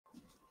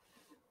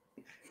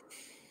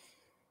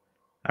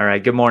All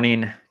right. Good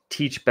morning,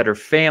 Teach Better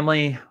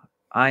family.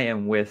 I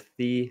am with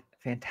the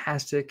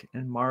fantastic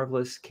and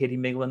marvelous Katie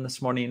Miglin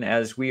this morning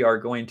as we are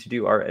going to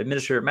do our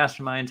Administrator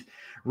Mastermind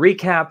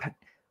recap.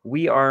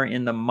 We are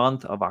in the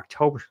month of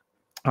October.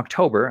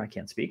 I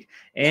can't speak.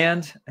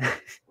 And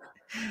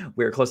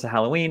we're close to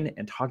Halloween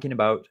and talking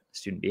about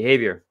student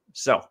behavior.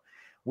 So,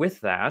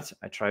 with that,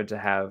 I tried to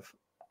have,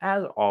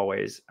 as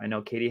always, I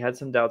know Katie had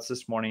some doubts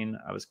this morning.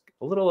 I was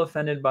a little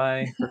offended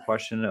by her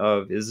question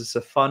of, is this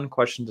a fun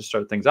question to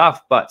start things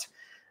off? But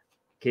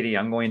Katie,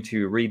 I'm going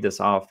to read this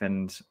off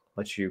and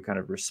let you kind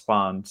of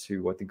respond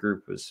to what the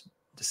group was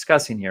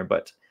discussing here.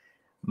 But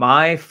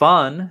my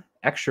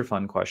extra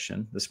fun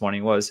question this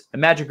morning was,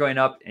 imagine growing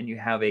up and you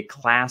have a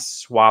class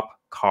swap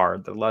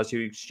card that allows you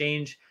to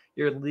exchange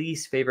your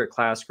least favorite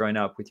class growing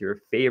up with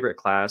your favorite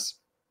class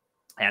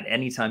at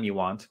any time you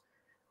want,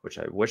 which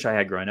I wish I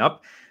had growing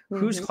up.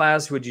 Whose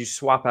class would you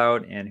swap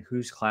out and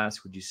whose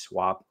class would you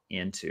swap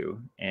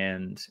into?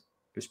 And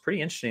it was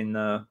pretty interesting,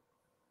 the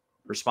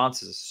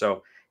responses.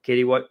 So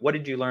Katie, what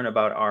did you learn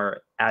about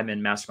our admin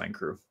mastermind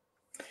crew?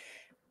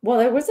 Well,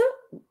 there was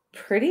a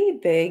pretty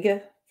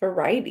big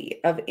variety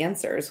of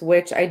answers,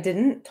 which I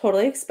didn't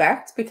totally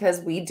expect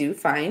because we do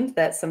find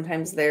that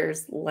sometimes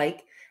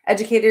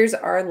educators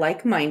are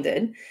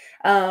like-minded.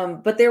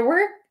 But there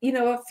were,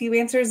 a few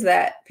answers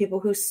that people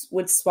who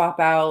would swap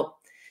out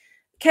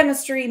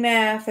chemistry,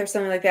 math, or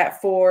something like that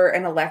for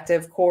an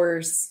elective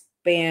course,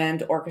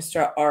 band,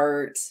 orchestra,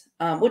 art,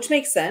 which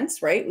makes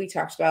sense, right? We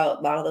talked about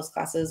a lot of those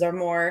classes are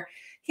more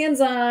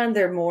hands-on,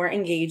 they're more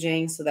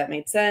engaging, so that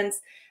made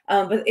sense.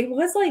 But it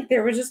was like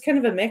there was just kind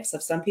of a mix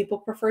of some people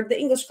preferred the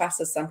English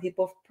classes, some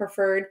people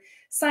preferred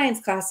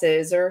science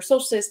classes or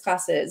social studies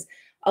classes.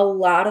 A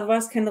lot of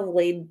us kind of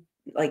laid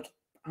like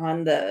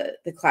on the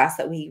class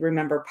that we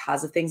remember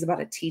positive things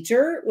about a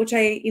teacher, which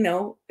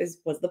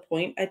was the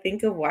point, I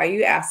think, of why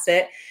you asked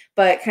it,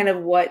 but kind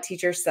of what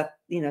teachers set,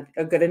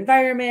 a good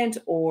environment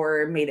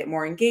or made it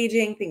more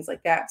engaging, things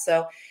like that.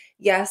 So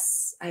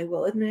yes, I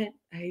will admit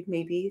I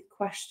maybe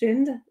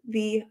questioned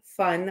the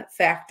fun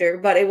factor,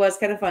 but it was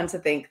kind of fun to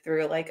think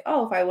through like,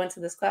 oh, if I went to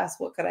this class,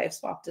 what could I have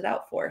swapped it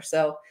out for?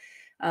 So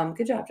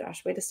good job,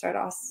 Josh. Way to start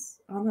us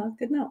on a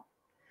good note.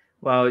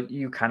 Well,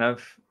 you kind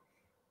of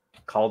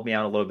called me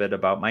out a little bit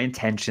about my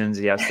intentions.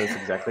 Yes, that's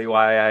exactly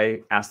why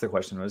I asked the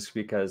question, was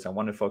because I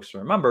wanted folks to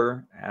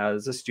remember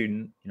as a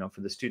student,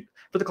 for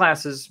the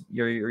classes,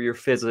 your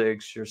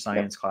physics, your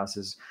science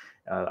classes.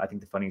 I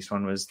think the funniest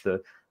one was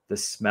the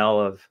smell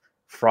of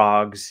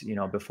frogs,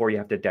 before you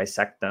have to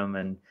dissect them,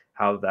 and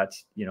how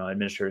that's,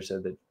 administrators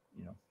said that,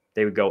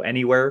 they would go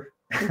anywhere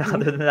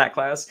other than that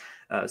class,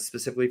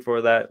 specifically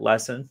for that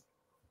lesson.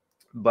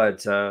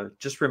 But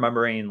just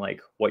remembering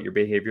like what your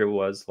behavior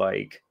was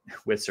like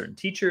with certain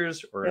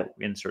teachers or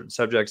in certain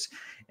subjects,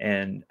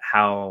 and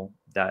how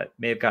that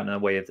may have gotten in the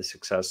way of the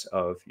success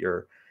of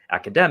your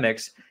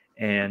academics.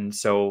 And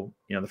so,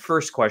 the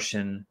first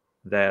question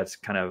that's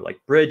kind of like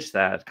bridged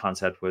that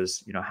concept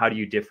was, how do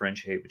you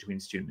differentiate between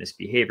student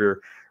misbehavior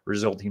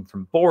resulting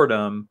from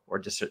boredom or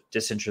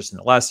disinterest in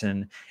the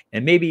lesson,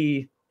 and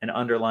maybe an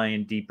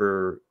underlying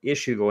deeper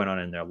issue going on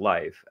in their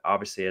life?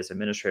 Obviously, as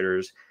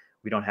administrators,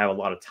 we don't have a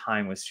lot of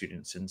time with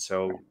students. And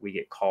so we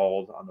get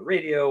called on the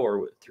radio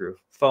or through a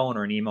phone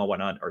or an email,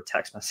 whatnot, or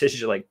text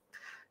message like,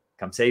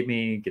 come save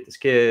me, get this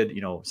kid,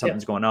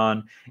 something's going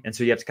on. And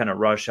so you have to kind of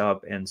rush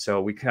up. And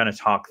so we kind of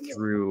talk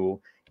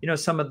through,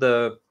 some of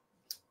the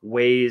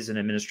ways an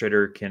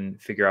administrator can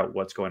figure out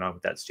what's going on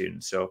with that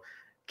student. So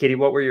Katie,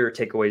 what were your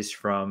takeaways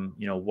from,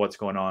 what's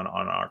going on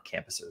our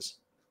campuses?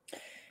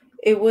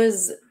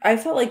 I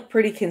felt like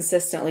pretty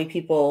consistently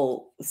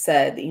people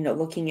said,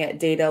 looking at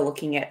data,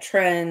 looking at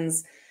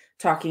trends,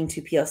 talking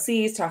to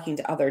PLCs, talking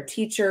to other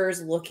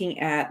teachers, looking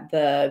at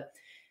the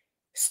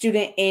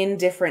student in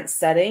different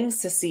settings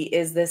to see,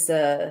 is this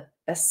a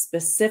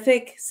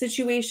specific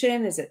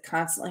situation? Is it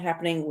constantly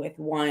happening with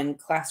one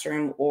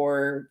classroom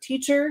or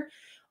teacher?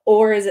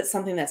 Or is it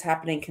something that's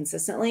happening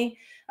consistently?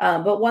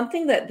 But one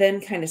thing that then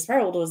kind of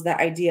spiraled was the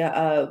idea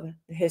of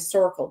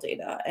historical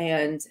data.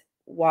 And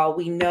while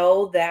we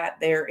know that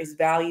there is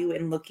value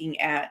in looking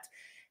at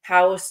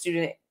how a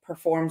student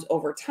performs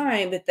over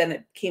time, but then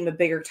it became a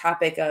bigger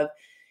topic of,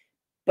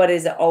 but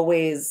is it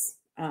always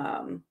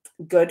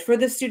good for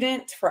the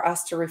student for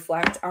us to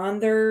reflect on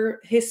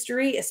their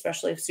history,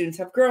 especially if students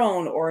have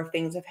grown or if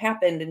things have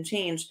happened and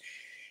changed?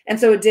 And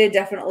so it did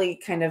definitely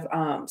kind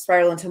of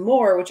spiral into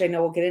more, which I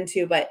know we'll get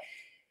into, but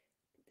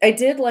I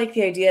did like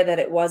the idea that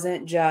it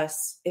wasn't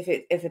just if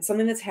it's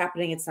something that's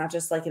happening, it's not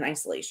just like in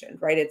isolation,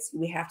 right?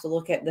 We have to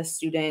look at the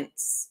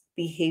student's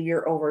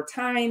behavior over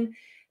time,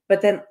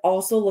 but then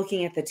also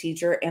looking at the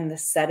teacher and the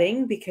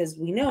setting, because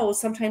we know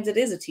sometimes it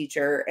is a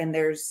teacher and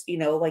there's,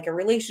 like a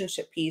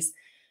relationship piece,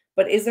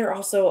 but is there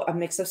also a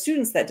mix of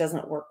students that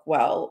doesn't work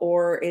well?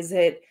 Or is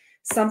it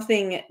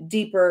something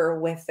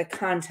deeper with the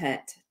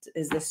content?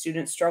 Is the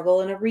student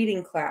struggle in a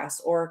reading class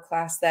or a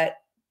class that,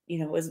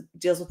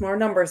 deals with more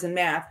numbers and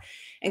math?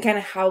 And kind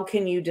of how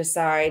can you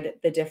decide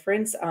the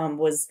difference?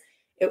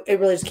 it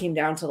really just came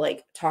down to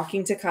like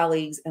talking to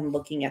colleagues and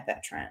looking at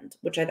that trend,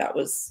 which I thought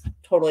was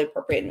totally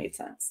appropriate and made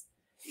sense.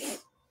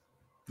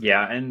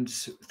 Yeah, and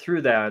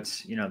through that,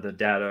 the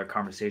data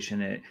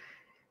conversation,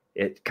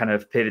 it kind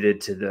of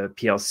pivoted to the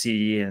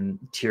PLC and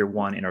tier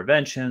 1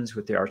 interventions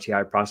with the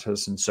RTI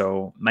process. And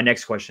so my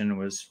next question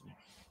was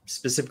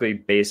specifically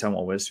based on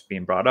what was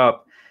being brought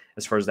up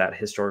as far as that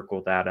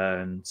historical data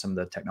and some of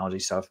the technology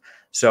stuff.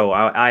 So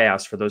I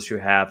asked, for those who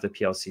have the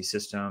PLC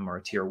system or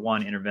a tier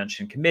 1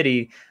 intervention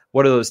committee,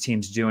 what are those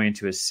teams doing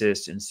to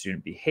assist in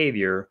student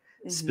behavior,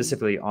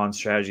 specifically on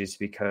strategies?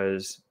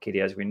 Because,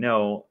 Katie, as we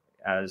know,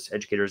 as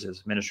educators, as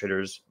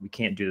administrators, we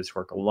can't do this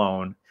work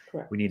alone.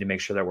 Correct. We need to make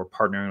sure that we're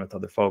partnering with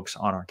other folks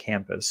on our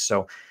campus.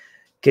 So,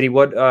 Katie,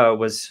 what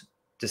was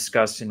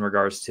discussed in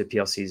regards to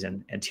PLCs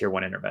and tier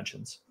 1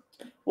 interventions?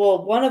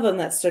 Well, one of them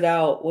that stood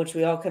out, which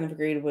we all kind of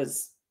agreed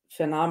was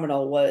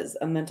phenomenal, was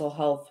a mental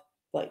health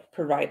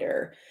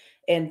provider,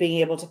 and being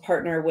able to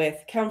partner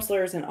with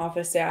counselors and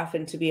office staff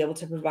and to be able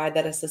to provide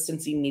that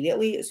assistance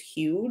immediately is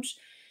huge.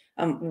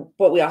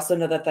 But we also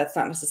know that that's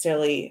not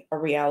necessarily a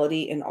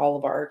reality in all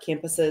of our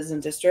campuses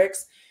and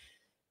districts.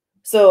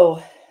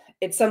 So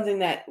it's something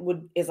that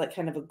is like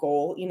kind of a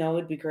goal,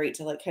 it'd be great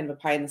to like kind of a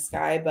pie in the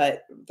sky,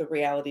 but the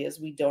reality is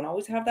we don't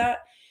always have that.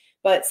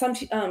 But some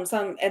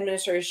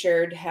administrators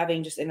shared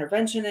having just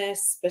interventionists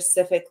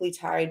specifically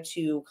tied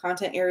to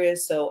content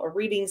areas. So a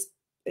reading,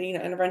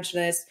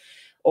 interventionist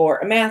or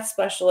a math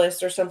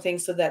specialist or something,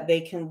 so that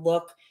they can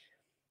look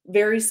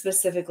very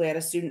specifically at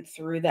a student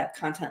through that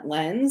content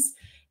lens.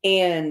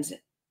 And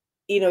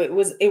it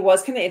was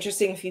kind of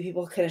interesting. A few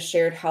people kind of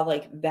shared how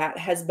like that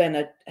has been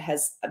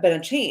a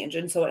change,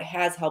 and so it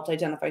has helped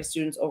identify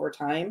students over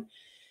time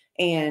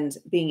and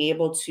being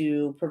able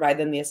to provide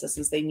them the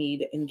assistance they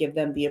need and give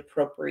them the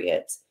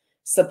appropriate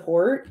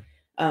support.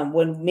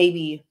 When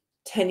maybe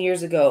 10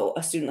 years ago,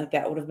 a student like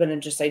that would have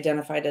been just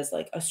identified as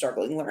like a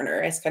struggling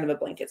learner, as kind of a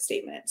blanket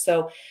statement.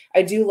 So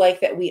I do like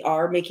that we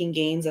are making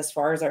gains as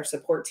far as our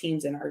support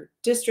teams in our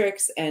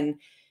districts and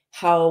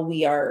how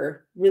we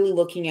are really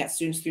looking at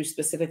students through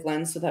specific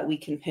lens so that we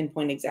can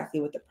pinpoint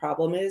exactly what the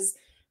problem is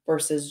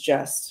versus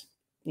just,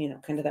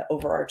 kind of that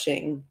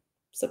overarching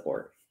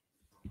support.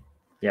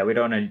 Yeah, we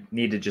don't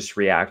need to just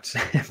react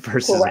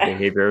versus Correct.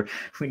 behavior.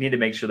 We need to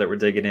make sure that we're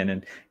digging in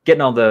and getting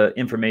all the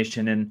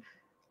information. And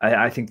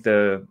I think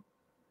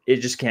it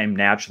just came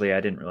naturally.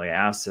 I didn't really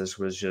ask this,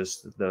 was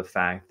just the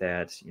fact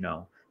that,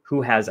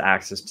 who has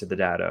access to the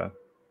data?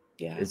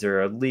 Yeah. Is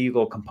there a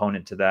legal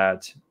component to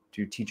that?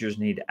 Do teachers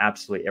need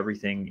absolutely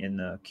everything in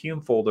the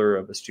QM folder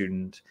of a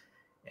student?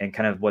 And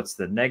kind of what's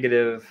the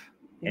negative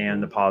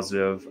and the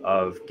positive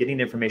of getting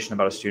information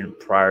about a student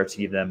prior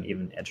to them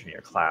even entering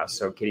your class?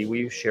 So, Katie, will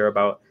you share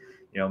about,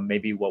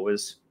 maybe what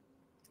was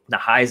the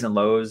highs and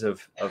lows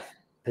of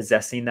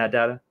possessing that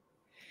data?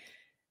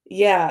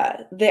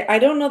 Yeah, I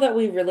don't know that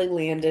we really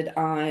landed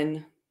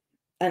on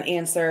an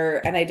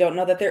answer, and I don't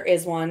know that there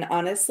is one,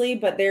 honestly,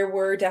 but there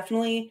were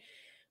definitely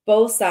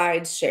both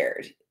sides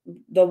shared.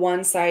 The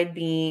one side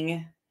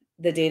being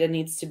the data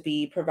needs to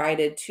be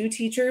provided to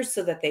teachers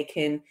so that they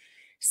can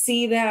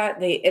see that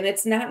and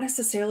it's not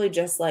necessarily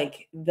just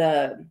like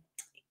the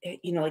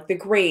like the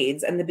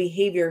grades and the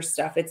behavior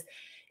stuff. It's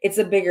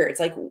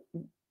like,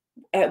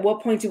 at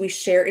what point do we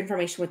share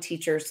information with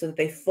teachers so that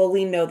they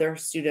fully know their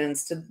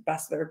students to the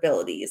best of their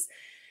abilities?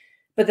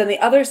 But then the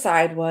other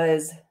side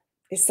is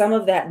some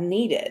of that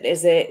needed?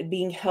 Is it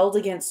being held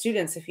against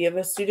students? If you have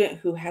a student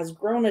who has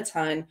grown a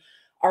ton,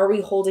 are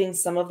we holding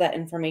some of that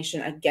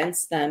information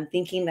against them,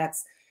 thinking that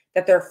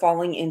they're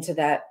falling into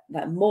that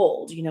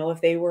mold?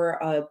 If they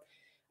were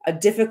a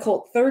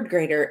difficult third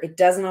grader, it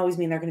doesn't always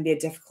mean they're going to be a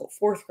difficult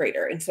fourth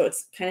grader. And so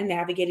it's kind of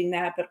navigating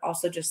that, but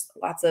also just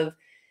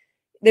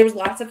there was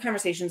lots of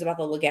conversations about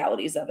the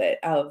legalities of it,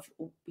 of,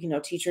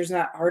 teachers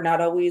are not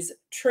always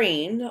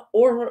trained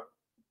or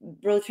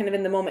really kind of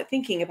in the moment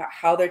thinking about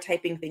how they're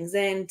typing things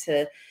in,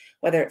 to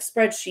whether it's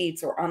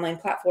spreadsheets or online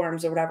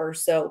platforms or whatever.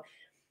 So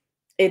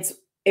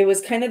it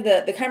was kind of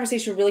the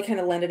conversation really kind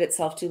of lended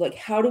itself to like,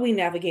 how do we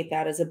navigate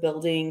that as a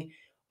building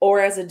or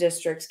as a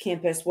district,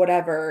 campus,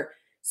 whatever,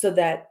 so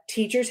that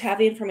teachers have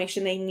the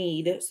information they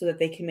need so that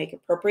they can make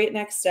appropriate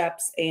next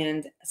steps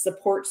and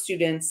support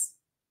students,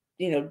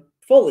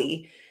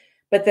 fully,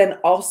 but then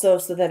also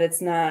so that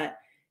it's not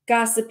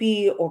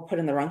gossipy or put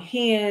in the wrong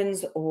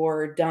hands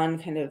or done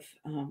kind of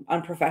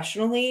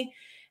unprofessionally.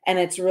 And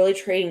it's really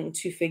trying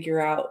to figure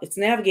out, it's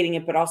navigating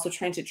it, but also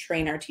trying to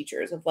train our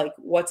teachers of like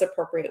what's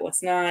appropriate,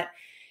 what's not.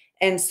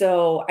 And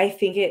so I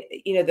think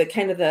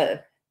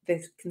the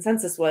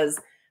consensus was,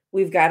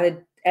 we've got to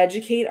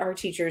educate our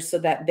teachers so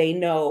that they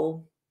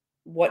know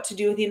what to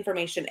do with the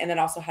information, and then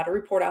also how to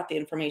report out the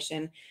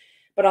information,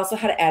 but also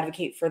how to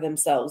advocate for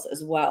themselves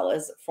as well.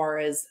 As far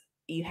as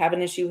you have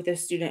an issue with a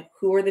student,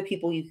 who are the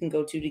people you can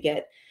go to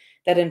get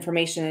that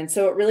information? And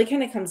so it really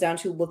kind of comes down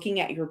to looking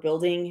at your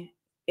building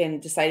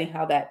and deciding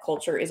how that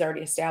culture is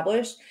already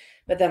established,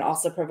 but then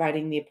also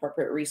providing the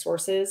appropriate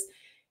resources.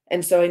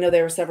 And so I know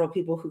there were several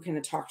people who kind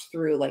of talked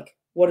through like,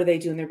 what do they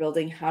do in their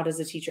building? How does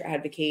a teacher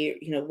advocate?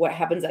 What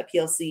happens at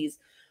PLCs?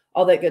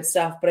 all that good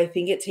stuff. But I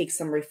think it takes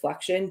some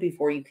reflection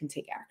before you can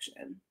take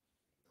action.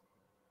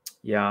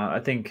 Yeah, I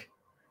think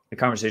the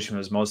conversation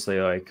was mostly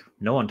like,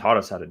 no one taught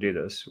us how to do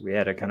this. We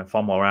had to kind of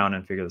fumble around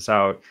and figure this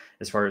out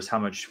as far as how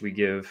much we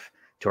give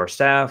to our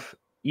staff,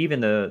 even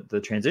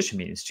the transition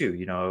meetings too.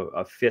 You know,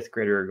 a fifth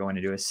grader going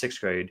to do a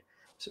sixth grade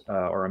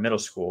or a middle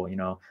school, you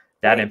know,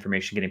 that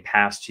information getting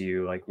passed to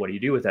you, like, what do you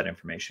do with that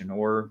information?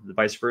 Or the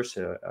vice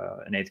versa,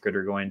 an eighth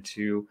grader going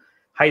to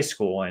high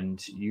school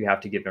and you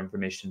have to give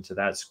information to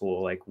that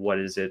school. Like, what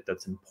is it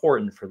that's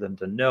important for them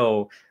to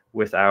know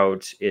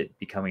without it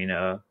becoming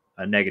a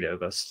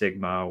negative, a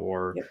stigma,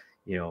 or,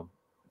 you know,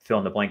 fill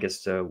in the blank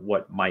as to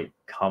what might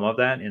come of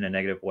that in a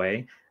negative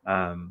way,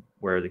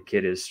 where the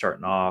kid is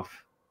starting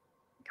off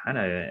kind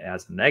of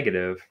as a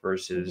negative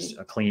versus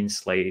a clean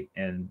slate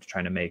and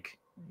trying to make,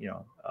 you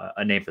know,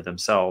 a name for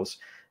themselves.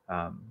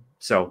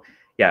 So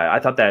yeah, I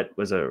thought that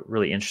was a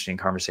really interesting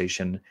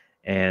conversation,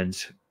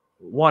 and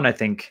one I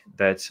think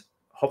that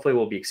hopefully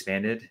will be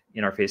expanded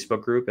in our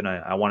Facebook group, and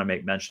I want to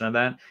make mention of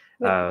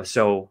that.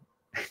 So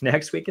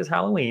next week is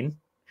Halloween.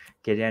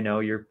 Katie, I know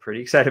you're pretty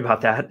excited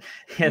about that.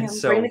 And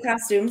so bring the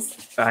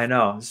costumes. I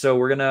know. So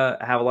we're going to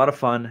have a lot of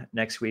fun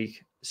next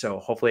week. So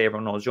hopefully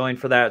everyone will join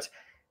for that.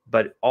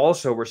 But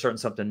also we're starting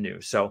something new.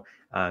 So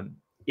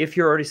if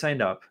you're already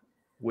signed up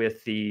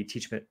with the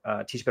Teach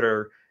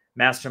Better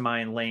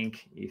Mastermind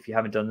link, if you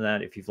haven't done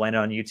that, if you've landed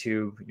on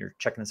YouTube, you're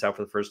checking this out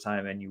for the first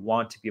time and you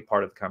want to be a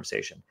part of the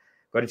conversation,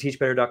 go to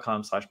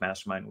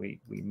teachbetter.com/mastermind. We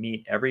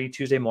meet every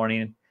Tuesday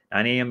morning,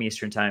 9 a.m.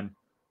 Eastern time.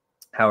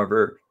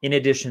 However, in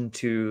addition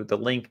to the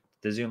link,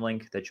 the Zoom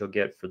link that you'll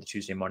get for the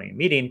Tuesday morning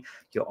meeting,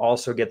 you'll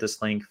also get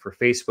this link for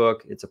Facebook.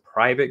 It's a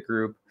private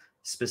group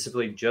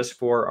specifically just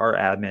for our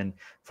admin,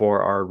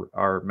 for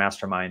our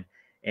mastermind.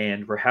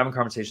 And we're having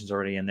conversations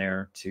already in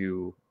there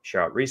to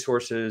share out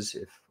resources.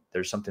 If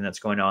there's something that's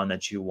going on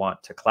that you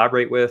want to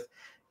collaborate with,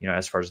 you know,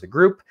 as far as the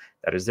group,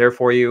 that is there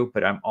for you.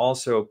 But I'm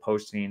also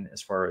posting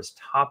as far as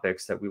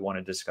topics that we want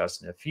to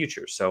discuss in the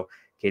future. So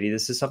Katie,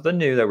 this is something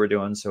new that we're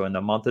doing. So in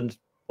the month and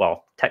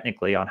well,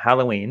 technically on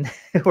Halloween,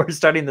 we're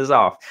starting this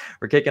off.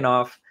 We're kicking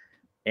off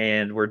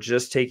and we're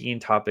just taking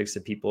topics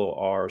that people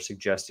are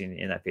suggesting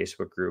in that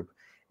Facebook group.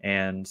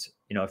 And,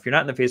 you know, if you're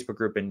not in the Facebook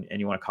group and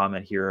you want to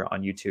comment here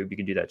on YouTube, you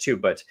can do that too.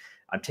 But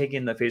I'm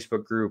taking the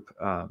Facebook group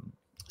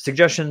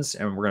suggestions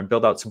and we're going to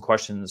build out some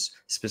questions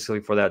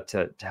specifically for that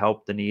to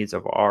help the needs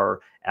of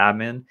our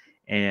admin.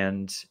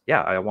 And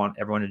yeah, I want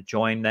everyone to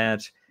join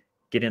that,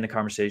 get in the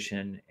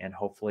conversation, and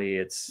hopefully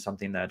it's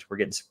something that we're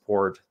getting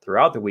support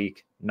throughout the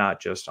week, not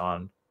just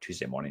on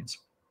Tuesday mornings.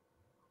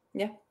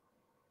 Yeah.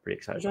 Pretty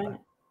excited about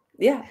that.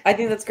 Yeah, I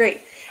think that's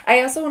great.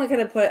 I also want to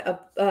kind of put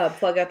a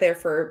plug out there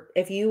for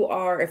if you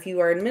are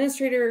an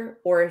administrator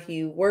or if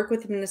you work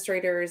with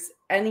administrators,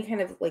 any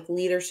kind of like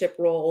leadership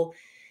role,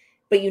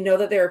 but you know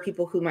that there are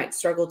people who might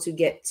struggle to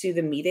get to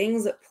the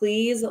meetings,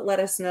 please let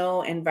us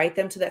know, invite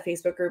them to that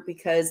Facebook group,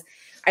 because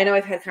I know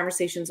I've had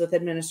conversations with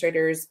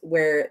administrators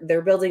where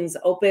their buildings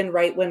open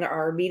right when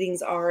our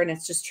meetings are, and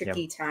it's just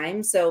tricky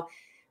time. So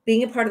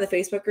being a part of the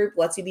Facebook group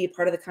lets you be a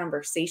part of the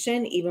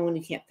conversation, even when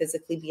you can't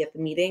physically be at the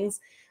meetings.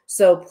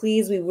 So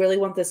please, we really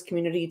want this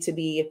community to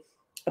be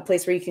a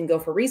place where you can go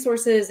for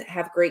resources,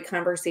 have great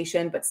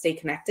conversation, but stay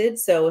connected.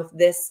 So if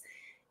this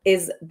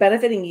is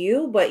benefiting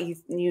you, but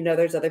you know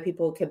there's other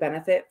people who could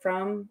benefit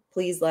from,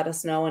 please let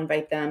us know,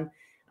 invite them,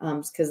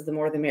 because the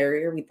more the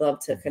merrier. We'd love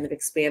to kind of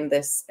expand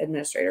this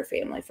administrator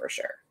family for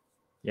sure.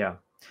 Yeah.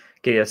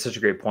 Okay, that's such a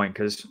great point,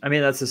 because I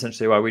mean that's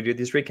essentially why we do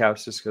these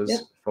recaps, just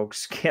because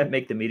folks can't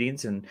make the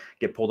meetings and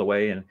get pulled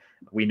away, and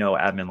we know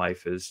admin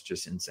life is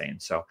just insane.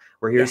 So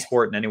we're here to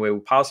support in any way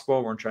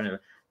possible. We're trying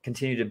to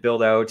continue to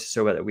build out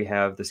so that we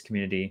have this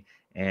community.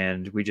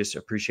 And we just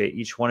appreciate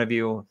each one of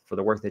you for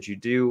the work that you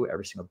do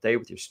every single day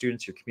with your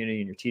students, your community,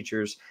 and your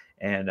teachers.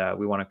 And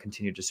we want to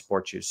continue to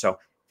support you. So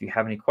if you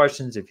have any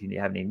questions, if you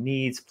have any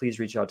needs, please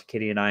reach out to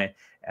Katie and I,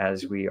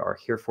 as we are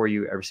here for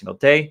you every single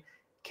day.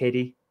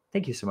 Katie,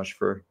 thank you so much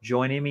for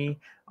joining me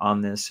on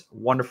this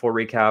wonderful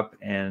recap.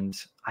 And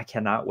I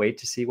cannot wait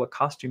to see what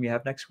costume you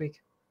have next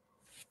week.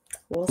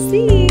 We'll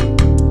see.